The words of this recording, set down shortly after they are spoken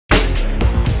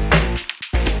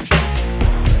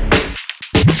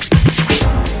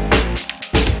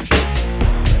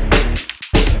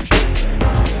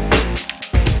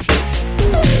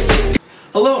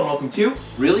welcome to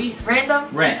Really Random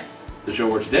Rants, the show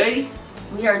where today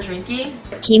we are drinking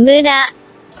Kimura.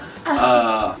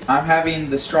 I'm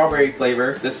having the strawberry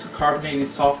flavor. This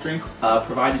carbonated soft drink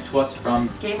provided to us from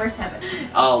Gamers Heaven.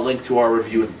 I'll link to our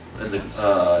review in the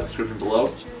description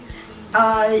below.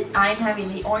 I'm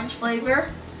having the orange flavor.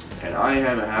 And I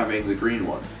am having the green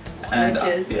one. and Which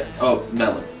is? Oh,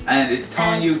 melon. and it's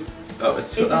telling you. Oh,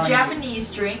 it's a telling you- Japanese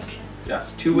drink.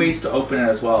 Yes, two ways to open it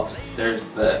as well. There's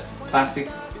the plastic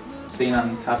thing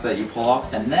on top that you pull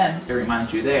off, and then it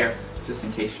reminds you there, just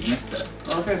in case you missed it.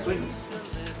 Okay, sweet.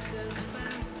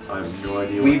 I have no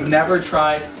idea. We've never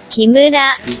tried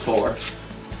Kimura. before,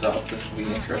 so this will be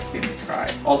interesting to try.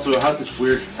 Also, it has this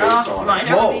weird face on Mine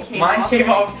it. already Whoa, came mine off. came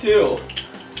off too.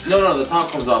 No, the top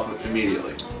comes off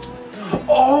immediately.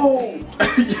 Oh!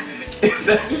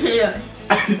 Yeah.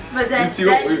 But then, You see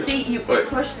what we- you wait,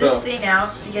 push so- this thing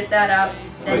out to get that up.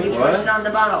 Then Wait, you what? push it on the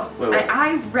bottle. Wait.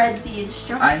 I read the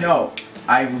instructions. I know.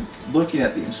 I'm looking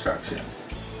at the instructions.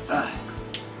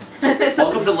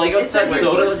 Welcome to Lego It Set says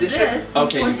Soda push Edition. this,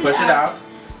 Okay, you push it out.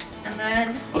 And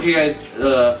then Okay, guys,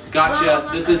 gotcha. Well,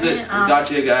 This isn't, um,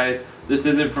 gotcha, guys. This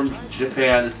isn't from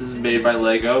Japan. This is made by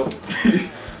Lego.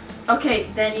 okay,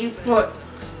 then you put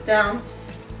down.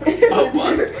 Oh,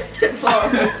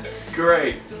 what?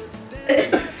 Great.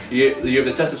 You have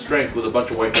the test of strength with a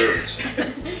bunch of white birds.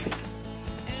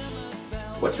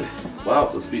 What just? Wow,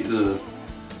 the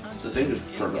thing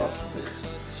just turned off.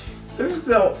 There's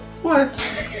no. What?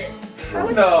 How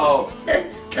is No.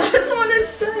 That's what it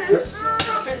says.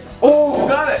 Oh,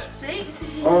 got it. See?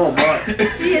 Oh my!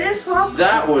 See, it is possible.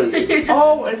 That was.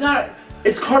 Oh, and that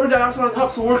it's carbon dioxide on top,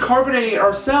 so we're carbonating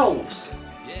ourselves.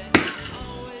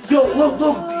 Yo, look!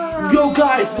 Yo,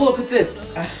 guys, look at this!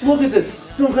 Look at this!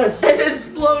 No, guys. It's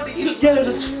floating. Yeah, there's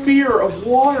a sphere of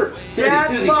water.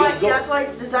 Timothy, go. That's why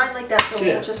it's designed like that, so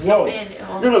Yeah, we'll just no. go in.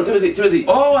 No, Timothy.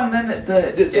 Oh, and then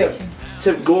the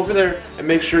Tim, go over there and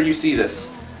make sure you see this.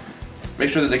 Make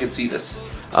sure that they can see this.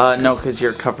 no, because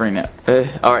you're covering it.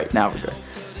 All right, now we're good.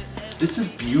 This is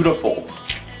beautiful.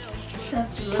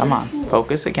 That's really Come on, cool.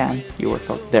 focus again. You were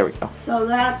focused. There we go. So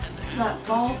that's that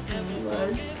ball thing was.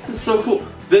 This is so cool.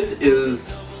 This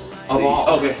is A ball.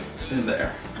 Okay. In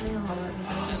there. I know how that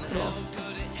is cool.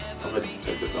 I'm gonna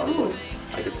take this off so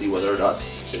I can see whether or not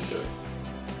it's good.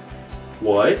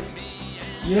 What?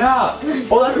 Yeah.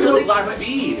 Oh, that's the little black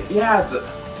bead. Yeah.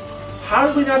 How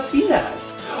did we not see that?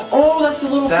 Oh, that's the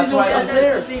little That's thing why. up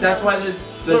there. That's why there's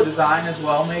the design as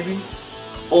well, maybe.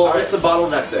 Oh, it's the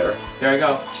bottleneck there. There I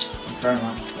go. Very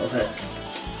much. Okay.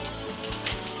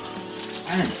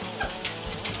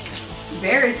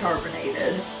 Very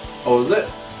carbonated. Oh, is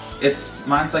it?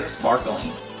 Mine's like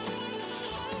sparkling.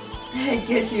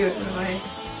 Get you in a way.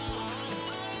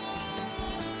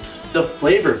 The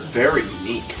flavor is very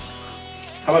unique.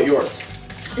 How about yours?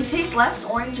 It tastes less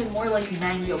orange and more like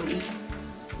mango-y.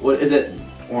 What is it?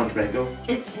 Orange mango?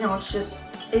 It's orange. Just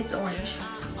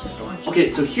orange. Okay,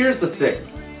 so here's the thing.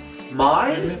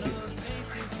 Mine.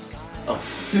 Oh.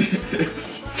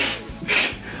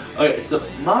 Okay, so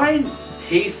mine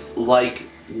tastes like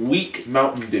weak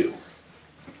Mountain Dew.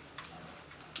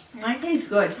 Mine tastes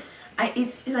good.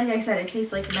 It's like I said, it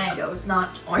tastes like mango. It's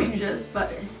not oranges,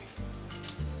 but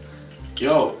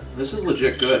Yo, this is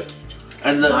legit good.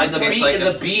 And the tastes like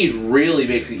a- bead really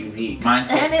makes it unique. Mine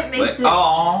tastes And it makes like, it-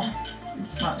 Oh,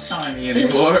 it's not shiny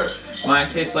anymore.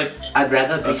 Mine tastes like I'd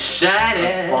rather be a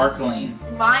shiny. sparkling.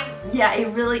 mine, yeah,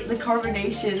 the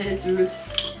carbonation is. And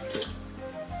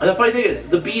the funny thing is,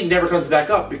 the bead never comes back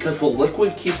up because the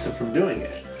liquid keeps it from doing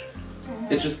it.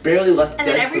 It's just barely less And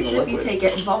dense then every than the sip you liquid. take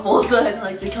it bubbles and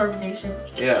like the carbonation.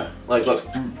 Yeah, like look.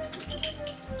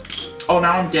 Oh,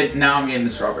 now I'm getting the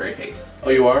strawberry taste. Oh,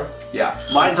 you are? Yeah.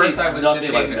 Mine At first tastes I was nothing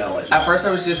just like getting- melon. At first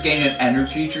I was just getting an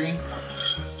energy drink.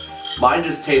 Mine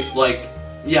just tastes like,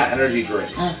 yeah, energy drink.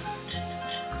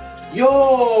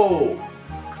 Yo!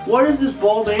 What is this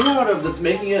ball made out of that's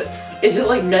making it... Is it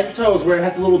like Mentos where it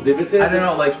has the little divots in it? I don't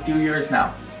know, like do yours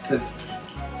now, because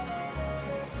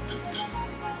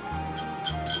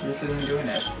this isn't doing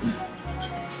it.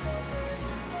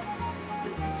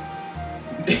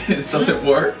 This doesn't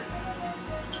work.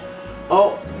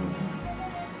 Oh.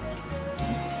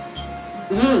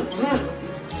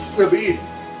 The bead.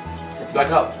 It's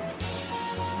back up.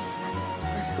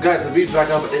 Guys, the bead's back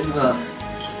up in the...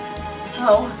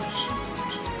 Oh.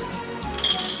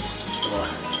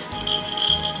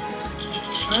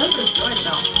 This is good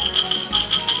though.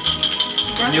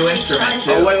 New instrument,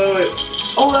 too. Oh, wait.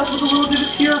 Oh, that's what the little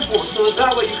divot's here for, so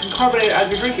that way you can carbonate it as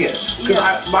you're drinking it.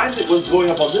 Because mine was going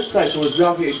up on this side, so it's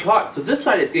not getting caught. So this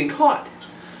side it's getting caught.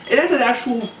 It has an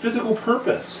actual physical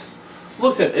purpose.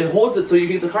 Look, Tim, it holds it so you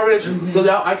get the carbonation. So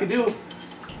now I can do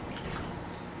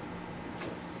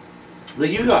that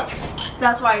you got.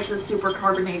 That's why it's a super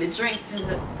carbonated drink.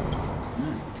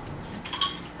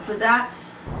 But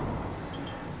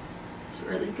it's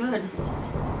really good.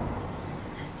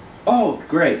 Oh,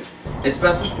 great. It's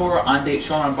best before on date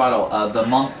shown on bottle. The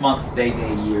month, day,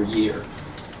 year.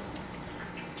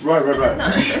 Right.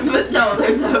 But no,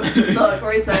 there's a look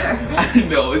right there. I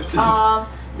know, it's just...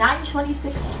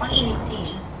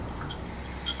 9/26/2018.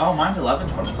 Oh, mine's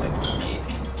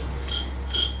 11/26/2018.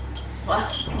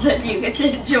 Well, then you get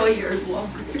to enjoy yours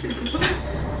longer.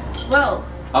 Well.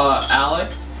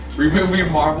 Alex,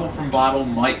 removing marble from bottle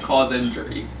might cause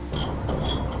injury.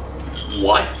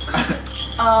 What?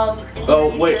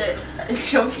 Oh, wait.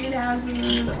 Choking hazard.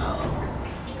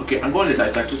 Okay, I'm going to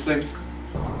dissect this thing.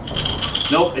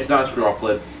 Nope, it's not a screw off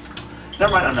lid.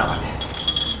 Never mind, I'm not.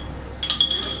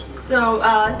 So,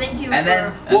 thank you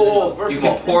Whoa, first you of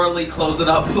all, can poorly close it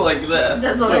up like this.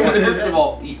 That's what I wait, heard. first of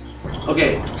all,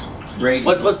 okay,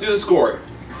 let's do the scoring.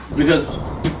 Because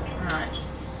Alright.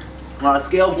 on a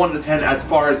scale of 1 to 10 as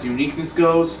far as uniqueness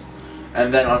goes,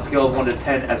 and then on a scale of 1 to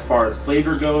 10 as far as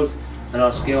flavor goes, and on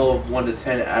a scale of 1 to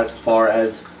 10 as far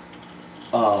as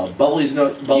bubbliness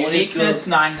Uniqueness,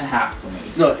 goes. 9.5 for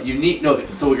me. No,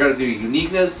 so we gotta do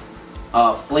uniqueness,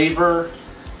 flavor,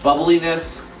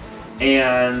 bubbliness,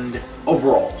 and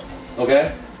overall,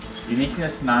 okay?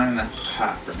 Uniqueness,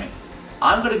 9.5 for me.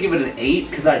 I'm gonna give it an 8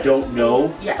 because I don't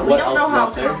know Yeah, we what don't else know is how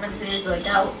out there. common it is, like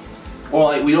out. Or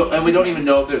like we don't even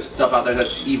know if there's stuff out there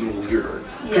that's even weirder.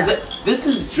 Because Yeah. this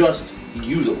is just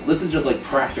usable. This is just like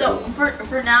practical. So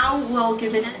for now, we'll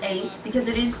give it an 8 because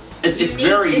it is. It's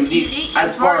very unique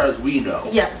as far as we know.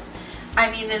 Yes, I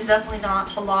mean there's definitely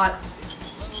not a lot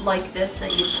like this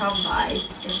that you come by.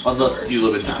 In Unless stores you live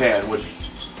in and stuff. Japan, which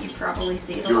You probably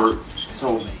see it a you're lot.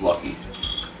 so lucky.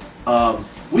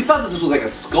 We thought this was like a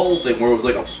skull thing where it was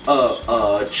like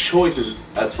a choice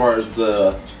as far as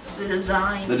the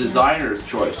design. the designer's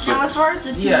choice. Now, But as far as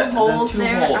the two Yeah, the holes two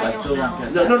there, holes, I I don't still know.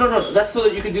 don't get no. That's so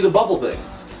that you can do the bubble thing,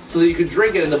 so that you can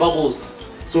drink it and the bubbles.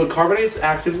 So it carbonates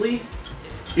actively.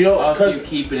 You know, Also, you because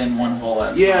keep it in one hole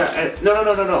at a yeah. time. And,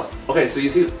 no. Okay, so you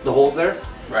see the holes there,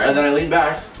 Right. and then I lean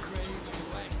back,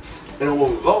 and it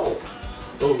will bubble.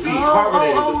 It will be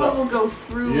carbonated with it the. will go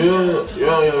through.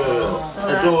 Yeah. So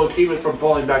And so it'll keep it from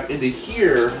falling back into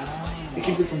here. It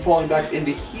keeps it from falling back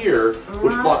into here,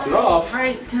 which blocks it off.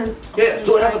 Right, because. Yeah,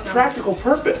 so it has a practical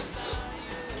purpose.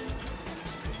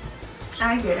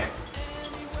 I get it.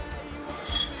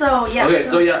 So yeah. Okay,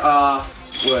 so yeah,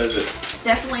 what is it?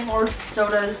 Definitely more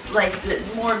sodas, like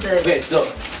more of the. Okay, so,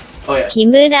 oh yeah.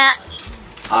 Kimura.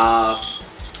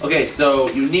 Okay, so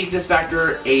uniqueness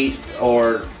factor 8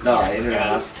 or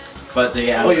 9.5. But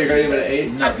the Oh, average you're gonna give it an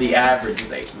 8? No, the average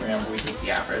is 8. Remember, we take the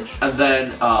average. And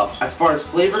then, as far as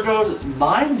flavor goes,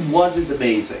 mine wasn't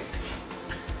amazing.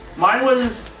 Mine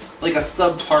was like a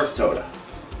subpar soda.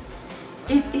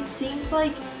 It seems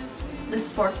like the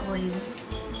sparkling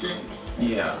drink.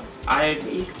 Yeah. that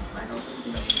you can find over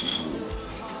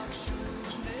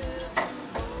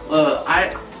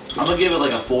I'm gonna give it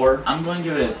like a 4. I'm going to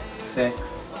give it a 6.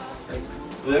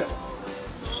 Yeah.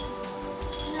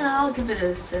 No, I'll give it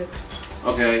a 6.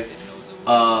 Okay.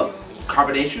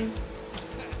 Carbonation?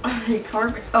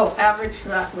 Average for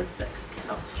that was 6.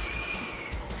 Oh.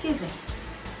 Excuse me.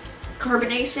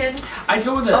 Carbonation. I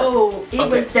go with it. Oh, it Okay.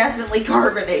 was definitely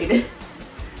carbonated.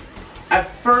 At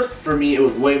first, for me, it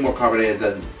was way more carbonated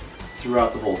than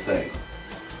throughout the whole thing.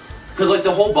 Because, like,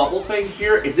 the whole bubble thing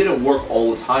here, it didn't work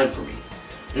all the time for me.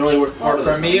 It only worked part of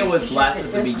the For time. me, it was less at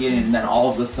the beginning, then all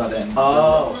of a sudden.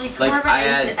 Oh. Like, I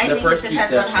had Carbonation, the think first it few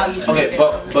depends on sips how and you then- drink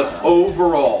Okay, it. but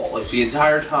overall, like, the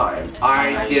entire time,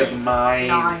 I give mine...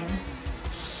 9.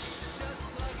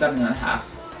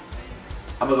 7.5.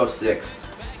 I'm gonna go 6.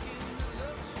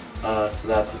 So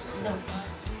that puts us... No.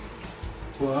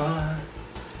 What?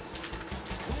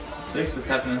 6 to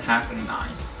 7.5 and 9.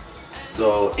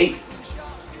 So, 8.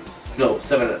 No,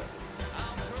 7.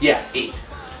 Yeah, 8.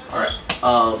 Alright.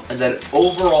 And then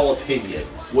overall opinion.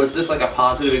 Was this like a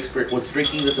positive experience? Was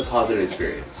drinking this a positive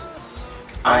experience?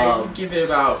 I would give it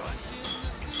about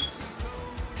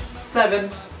 7.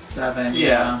 7.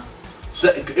 Yeah. So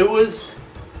it was...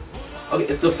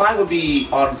 Okay, so 5 would be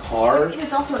on par. And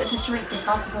it's a drink. It's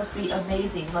not supposed to be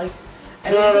amazing. Like, I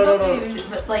No, mean, no, it's no, supposed to be,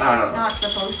 but like, I don't it's know. not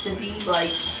supposed to be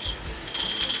like,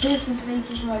 this is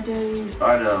making my day.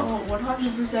 I know.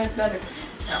 100% better.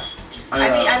 No. I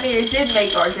know. I mean, it did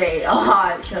make our day a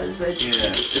lot because it's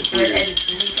it's good weird. and it's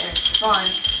unique and it's fun.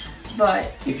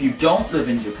 But If you don't live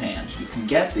in Japan, you can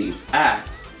get these at...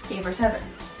 Gamer's Heaven.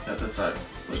 That's right.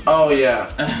 Oh yeah.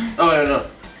 Oh yeah, no.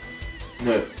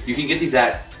 No, you can get these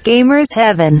at Gamers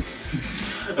Heaven.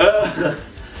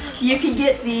 You can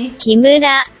get the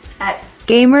Kimura. at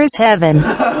Gamers Heaven.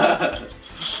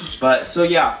 But so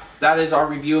yeah, that is our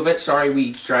review of it. Sorry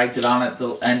we dragged it on at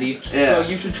the ending. Yeah. So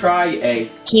you should try a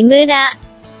Kimura.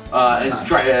 and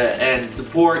try and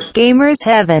support Gamers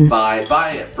Heaven. by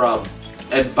buying it from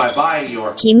and by buying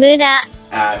your Kimura.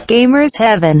 at Gamers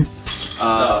Heaven.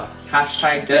 so,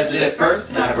 hashtag Dev did it first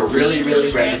and have a really,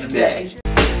 really random day.